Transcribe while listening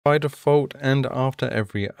By default and after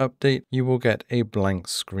every update, you will get a blank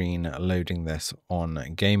screen loading this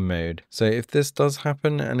on game mode. So if this does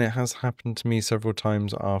happen, and it has happened to me several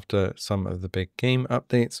times after some of the big game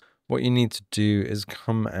updates, what you need to do is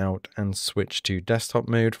come out and switch to desktop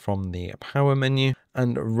mode from the power menu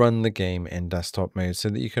and run the game in desktop mode so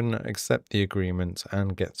that you can accept the agreement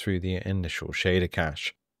and get through the initial shader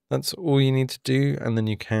cache. That's all you need to do, and then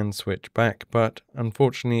you can switch back, but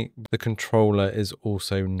unfortunately the controller is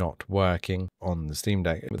also not working on the Steam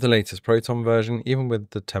Deck with the latest Proton version, even with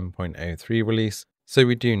the 10.03 release. So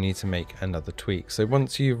we do need to make another tweak. So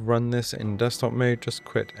once you've run this in desktop mode, just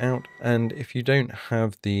quit out. And if you don't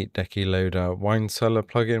have the Decky Loader Wine Cellar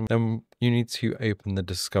plugin, then you need to open the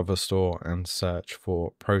Discover store and search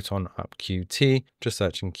for Proton Up Qt. Just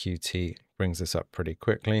searching Qt brings this up pretty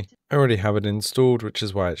quickly. I already have it installed, which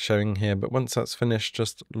is why it's showing here, but once that's finished,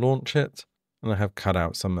 just launch it. And I have cut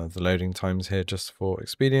out some of the loading times here just for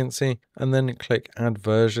expediency, and then click add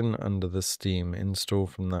version under the Steam install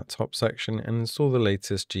from that top section and install the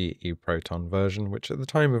latest GE Proton version, which at the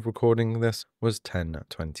time of recording this was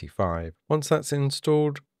 10.25. Once that's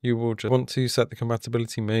installed, you will just want to set the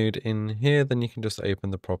compatibility mode in here, then you can just open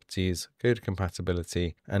the properties, go to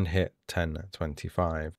compatibility and hit 10.25.